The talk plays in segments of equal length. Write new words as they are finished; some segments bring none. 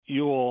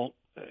you'll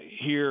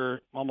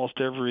hear almost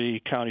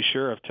every county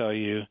sheriff tell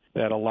you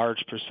that a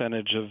large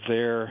percentage of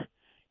their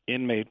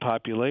inmate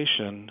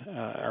population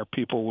are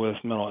people with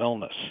mental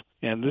illness.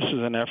 And this is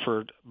an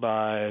effort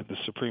by the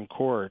Supreme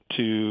Court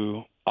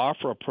to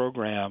offer a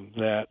program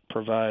that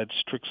provides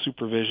strict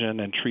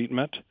supervision and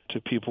treatment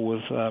to people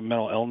with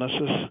mental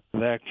illnesses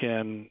that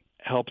can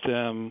help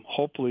them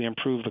hopefully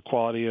improve the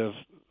quality of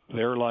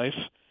their life.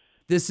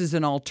 This is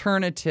an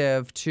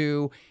alternative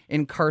to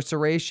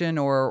incarceration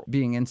or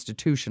being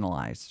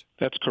institutionalized.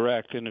 That's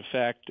correct. And in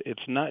fact,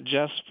 it's not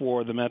just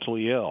for the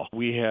mentally ill.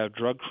 We have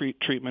drug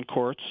treatment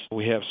courts,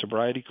 we have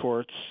sobriety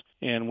courts,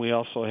 and we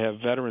also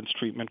have veterans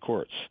treatment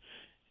courts.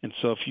 And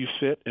so if you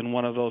fit in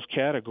one of those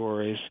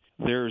categories,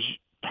 there's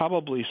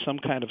probably some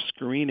kind of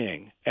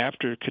screening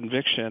after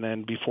conviction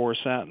and before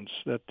sentence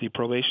that the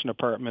probation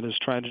department is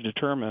trying to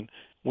determine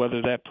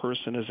whether that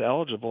person is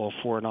eligible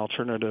for an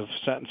alternative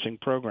sentencing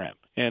program.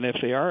 And if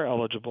they are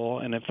eligible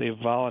and if they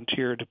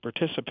volunteer to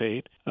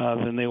participate,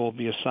 then they will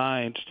be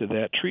assigned to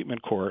that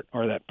treatment court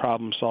or that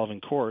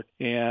problem-solving court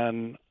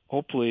and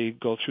hopefully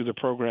go through the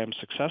program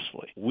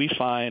successfully. We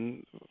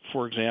find,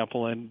 for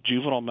example, in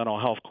juvenile mental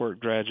health court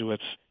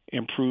graduates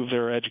improve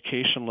their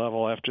education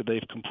level after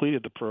they've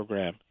completed the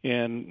program.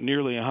 And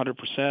nearly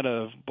 100%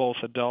 of both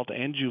adult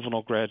and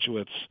juvenile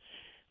graduates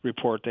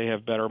report they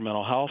have better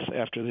mental health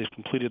after they've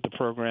completed the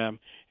program,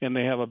 and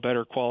they have a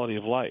better quality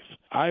of life.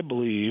 I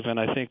believe, and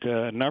I think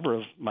a number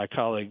of my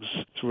colleagues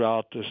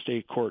throughout the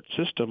state court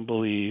system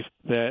believe,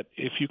 that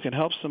if you can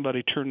help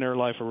somebody turn their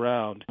life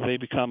around, they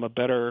become a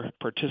better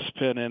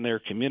participant in their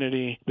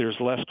community, there's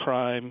less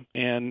crime,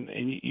 and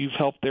you've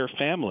helped their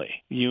family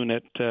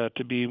unit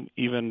to be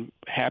even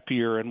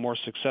happier and more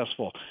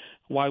successful.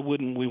 Why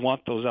wouldn't we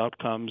want those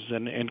outcomes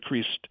and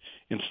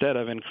instead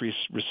of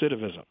increased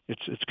recidivism?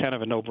 It's kind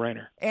of a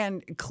no-brainer.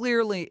 And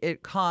clearly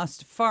it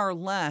costs far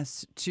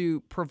less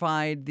to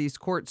provide these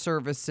court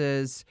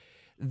services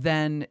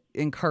than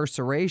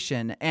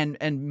incarceration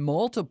and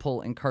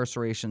multiple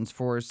incarcerations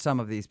for some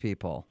of these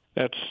people.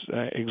 That's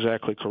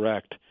exactly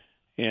correct.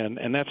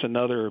 And that's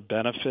another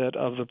benefit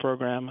of the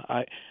program.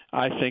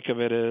 I think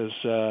of it as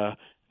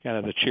kind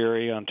of the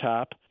cherry on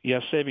top.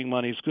 Yes, saving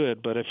money is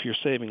good, but if you're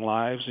saving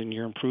lives and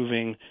you're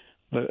improving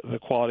the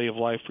quality of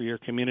life for your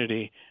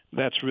community,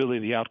 that's really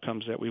the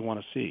outcomes that we want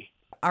to see.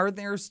 Are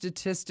there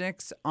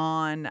statistics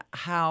on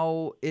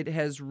how it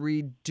has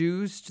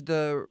reduced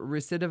the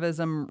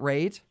recidivism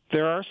rate?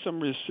 There are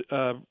some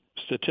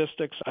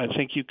statistics. I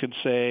think you could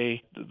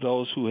say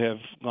those who have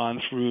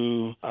gone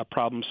through a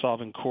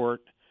problem-solving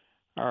court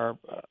are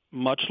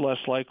much less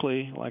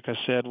likely, like I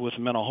said, with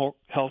mental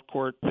health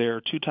court.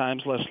 They're 2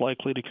 times less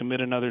likely to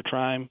commit another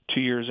crime 2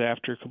 years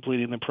after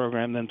completing the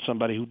program than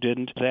somebody who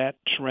didn't. That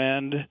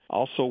trend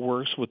also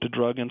works with the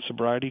drug and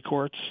sobriety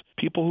courts.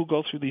 People who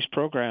go through these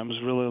programs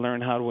really learn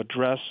how to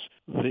address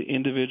the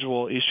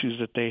individual issues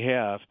that they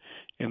have,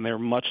 and they're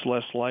much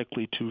less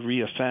likely to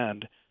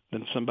reoffend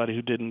than somebody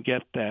who didn't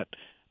get that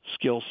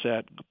skill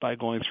set by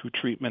going through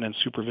treatment and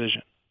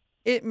supervision.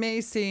 It may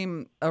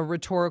seem a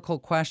rhetorical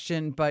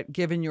question, but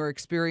given your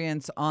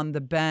experience on the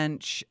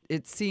bench,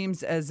 it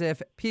seems as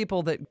if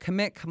people that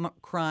commit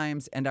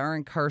crimes and are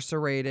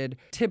incarcerated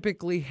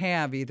typically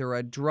have either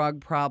a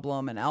drug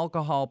problem, an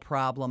alcohol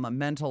problem, a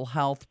mental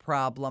health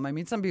problem. I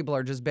mean, some people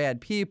are just bad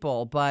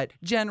people, but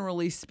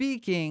generally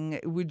speaking,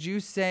 would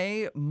you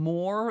say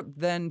more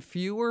than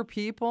fewer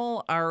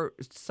people are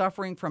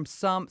suffering from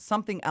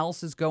something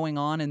else is going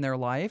on in their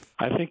life?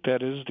 I think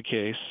that is the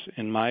case.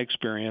 In my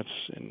experience,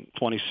 in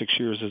 26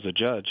 years as a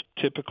judge,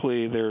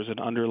 typically there's an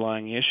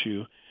underlying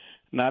issue.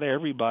 Not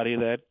everybody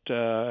that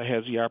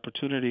has the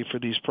opportunity for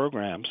these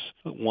programs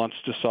wants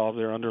to solve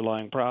their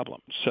underlying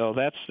problem. So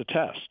that's the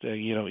test.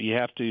 You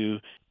have to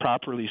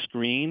properly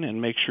screen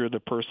and make sure the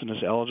person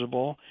is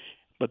eligible,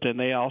 but then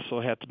they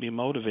also have to be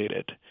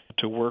motivated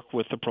to work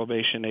with the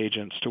probation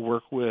agents, to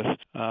work with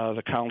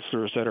the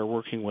counselors that are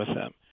working with them.